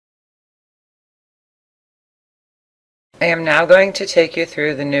I am now going to take you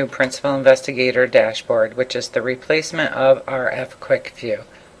through the new Principal Investigator dashboard, which is the replacement of RF Quick View.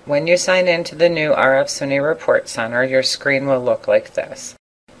 When you sign into the new RF SUNY Report Center, your screen will look like this.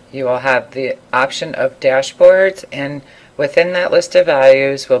 You will have the option of dashboards, and within that list of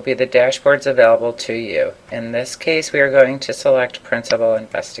values will be the dashboards available to you. In this case, we are going to select Principal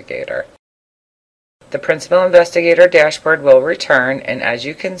Investigator. The Principal Investigator dashboard will return, and as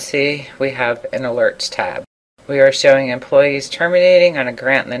you can see, we have an Alerts tab. We are showing employees terminating on a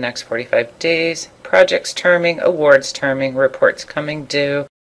grant in the next 45 days, projects terming, awards terming, reports coming due,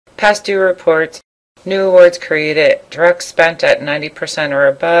 past due reports, new awards created, direct spent at 90% or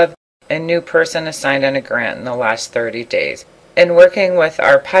above, and new person assigned on a grant in the last 30 days. In working with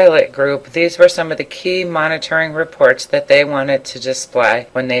our pilot group, these were some of the key monitoring reports that they wanted to display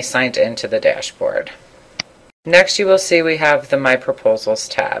when they signed into the dashboard. Next, you will see we have the My Proposals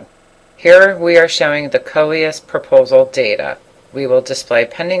tab. Here we are showing the COEUS proposal data. We will display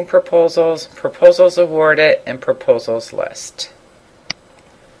pending proposals, proposals awarded, and proposals list.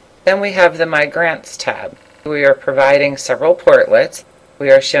 Then we have the My Grants tab. We are providing several portlets. We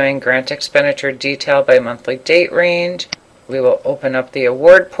are showing grant expenditure detail by monthly date range. We will open up the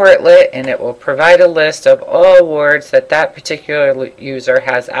award portlet, and it will provide a list of all awards that that particular user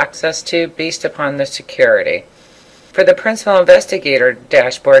has access to based upon the security. For the Principal Investigator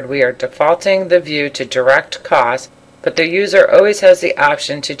dashboard, we are defaulting the view to direct costs, but the user always has the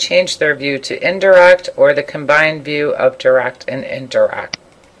option to change their view to indirect or the combined view of direct and indirect.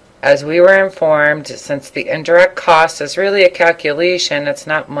 As we were informed, since the indirect cost is really a calculation, it's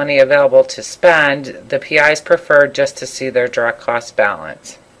not money available to spend, the PIs prefer just to see their direct cost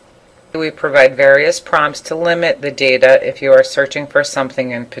balance. We provide various prompts to limit the data if you are searching for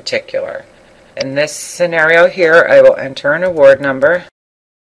something in particular. In this scenario here, I will enter an award number,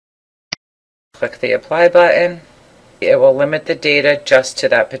 click the Apply button. It will limit the data just to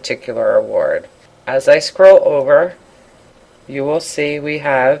that particular award. As I scroll over, you will see we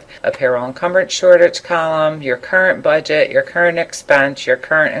have a payroll encumbrance shortage column, your current budget, your current expense, your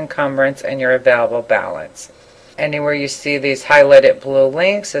current encumbrance, and your available balance. Anywhere you see these highlighted blue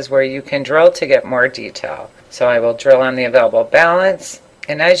links is where you can drill to get more detail. So I will drill on the available balance,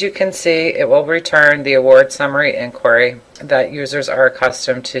 and as you can see, it will return the award summary inquiry that users are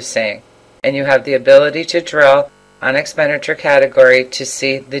accustomed to seeing. And you have the ability to drill on expenditure category to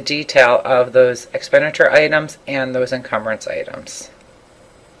see the detail of those expenditure items and those encumbrance items.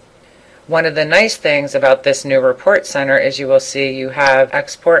 One of the nice things about this new report center is you will see you have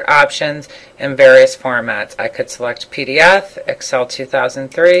export options in various formats. I could select PDF, Excel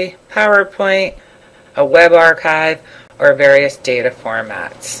 2003, PowerPoint, a web archive, or various data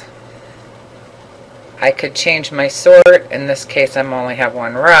formats. I could change my sort. In this case, I only have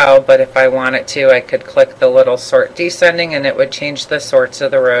one row, but if I wanted to, I could click the little sort descending and it would change the sorts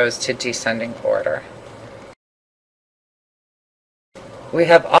of the rows to descending order. We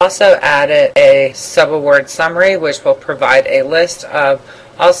have also added a subaward summary, which will provide a list of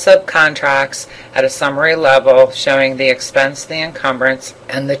all subcontracts at a summary level showing the expense, the encumbrance,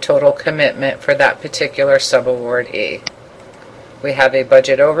 and the total commitment for that particular subawardee. We have a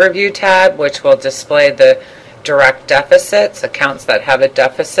budget overview tab, which will display the direct deficits, accounts that have a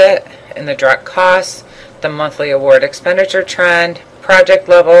deficit in the direct costs, the monthly award expenditure trend, project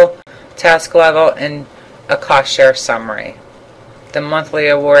level, task level, and a cost share summary. The monthly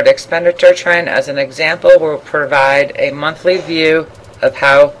award expenditure trend, as an example, will provide a monthly view of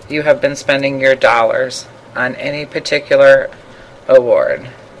how you have been spending your dollars on any particular award.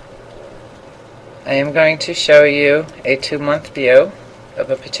 I am going to show you a 2-month view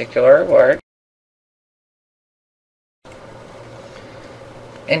of a particular award.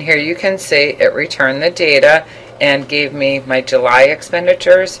 And here you can see it returned the data and gave me my July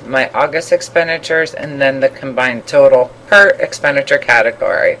expenditures, my August expenditures, and then the combined total per expenditure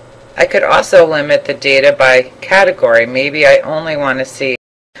category. I could also limit the data by category. Maybe I only want to see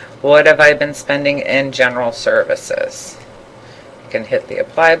what have I been spending in general services. You can hit the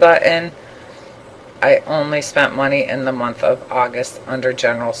Apply button. I only spent money in the month of August under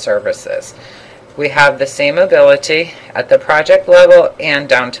general services. We have the same ability at the project level and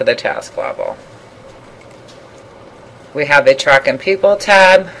down to the task level. We have a Track and People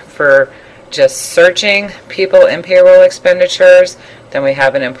tab for just searching people in payroll expenditures. Then we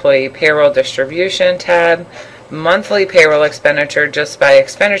have an Employee Payroll Distribution tab, Monthly Payroll Expenditure just by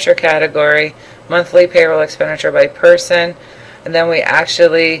expenditure category, Monthly Payroll Expenditure by person, and then we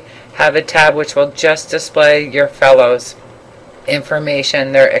actually have a tab which will just display your fellows'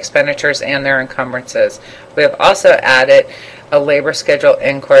 information, their expenditures and their encumbrances. We have also added a labor schedule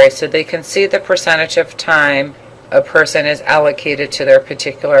inquiry so they can see the percentage of time a person is allocated to their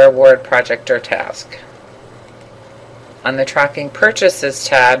particular award, project, or task. On the Tracking Purchases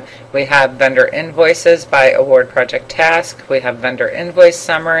tab, we have Vendor Invoices by Award, Project, Task. We have Vendor Invoice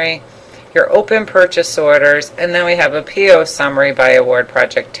Summary, your Open Purchase Orders, and then we have a PO Summary by Award,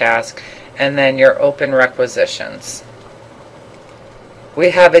 Project, Task, and then your Open Requisitions. We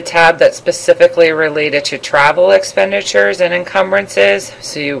have a tab that's specifically related to travel expenditures and encumbrances.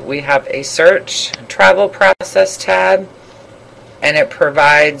 So we have a Search Travel Process tab, and it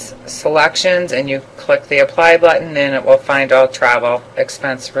provides selections, and you click the Apply button and it will find all travel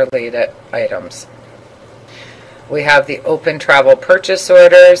expense related items. We have the Open Travel Purchase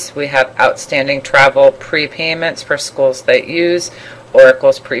Orders. We have outstanding travel prepayments for schools that use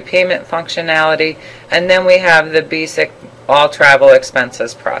Oracle's prepayment functionality, and then we have the basic all travel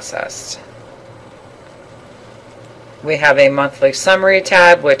expenses processed. We have a Monthly Summary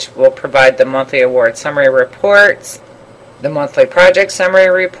tab, which will provide the monthly award summary reports, the monthly project summary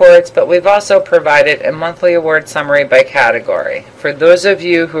reports, but we've also provided a monthly award summary by category. For those of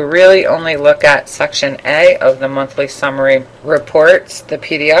you who really only look at Section A of the monthly summary reports, the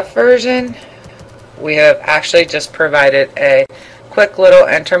PDF version, we have actually just provided a quick little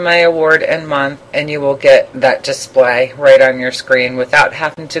enter my award and month, and you will get that display right on your screen without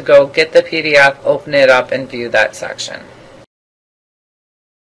having to go get the PDF, open it up, and view that section.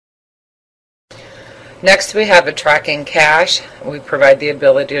 Next, we have a Tracking Cash. We provide the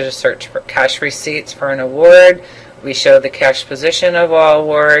ability to search for cash receipts for an award. We show the cash position of all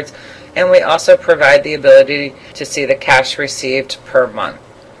awards, and we also provide the ability to see the cash received per month.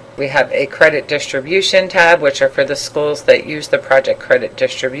 We have a Credit Distribution tab, which are for the schools that use the Project Credit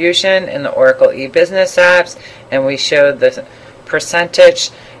Distribution in the Oracle e-business apps, and we show the percentage,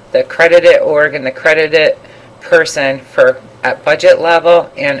 the credited org and the credited person for at budget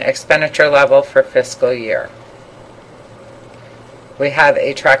level and expenditure level for fiscal year. We have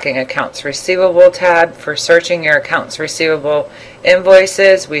a Tracking Accounts Receivable tab. For searching your accounts receivable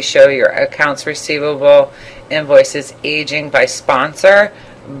invoices, we show your accounts receivable invoices aging by sponsor,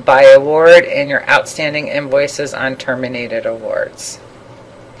 by award, and your outstanding invoices on terminated awards.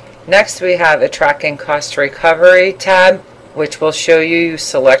 Next, we have a Tracking Cost Recovery tab, which will show you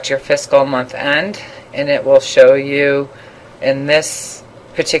select your fiscal month end, and it will show you in this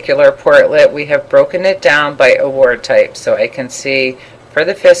particular portlet we have broken it down by award type, so I can see for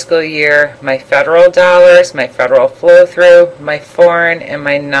the fiscal year my federal dollars, my federal flow through, my foreign, and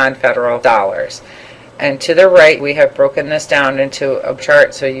my non-federal dollars. And to the right, we have broken this down into a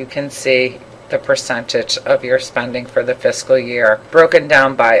chart so you can see the percentage of your spending for the fiscal year broken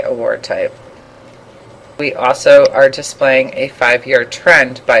down by award type. We also are displaying a 5-year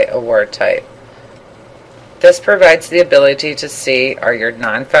trend by award type. This provides the ability to see, are your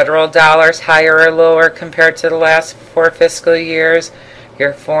non-federal dollars higher or lower compared to the last 4 fiscal years,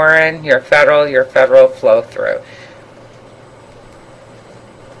 your foreign, your federal flow through.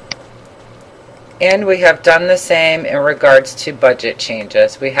 And we have done the same in regards to budget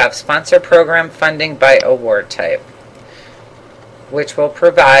changes. We have sponsor program funding by award type, which will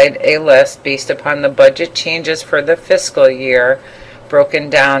provide a list based upon the budget changes for the fiscal year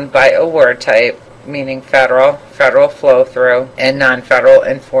broken down by award type, meaning federal flow through, and non-federal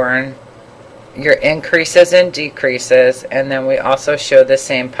and foreign, your increases and decreases, and then we also show the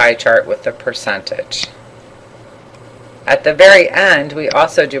same pie chart with the percentage. At the very end, we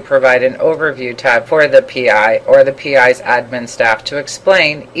also do provide an overview tab for the PI or the PI's admin staff to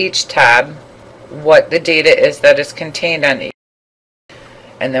explain each tab, what the data is that is contained on each.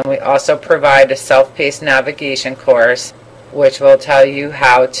 And then we also provide a self-paced navigation course, which will tell you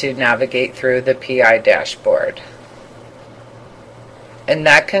how to navigate through the PI dashboard. And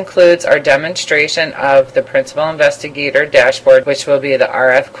that concludes our demonstration of the Principal Investigator dashboard, which will be the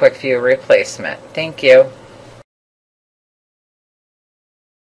RF Quick View replacement. Thank you.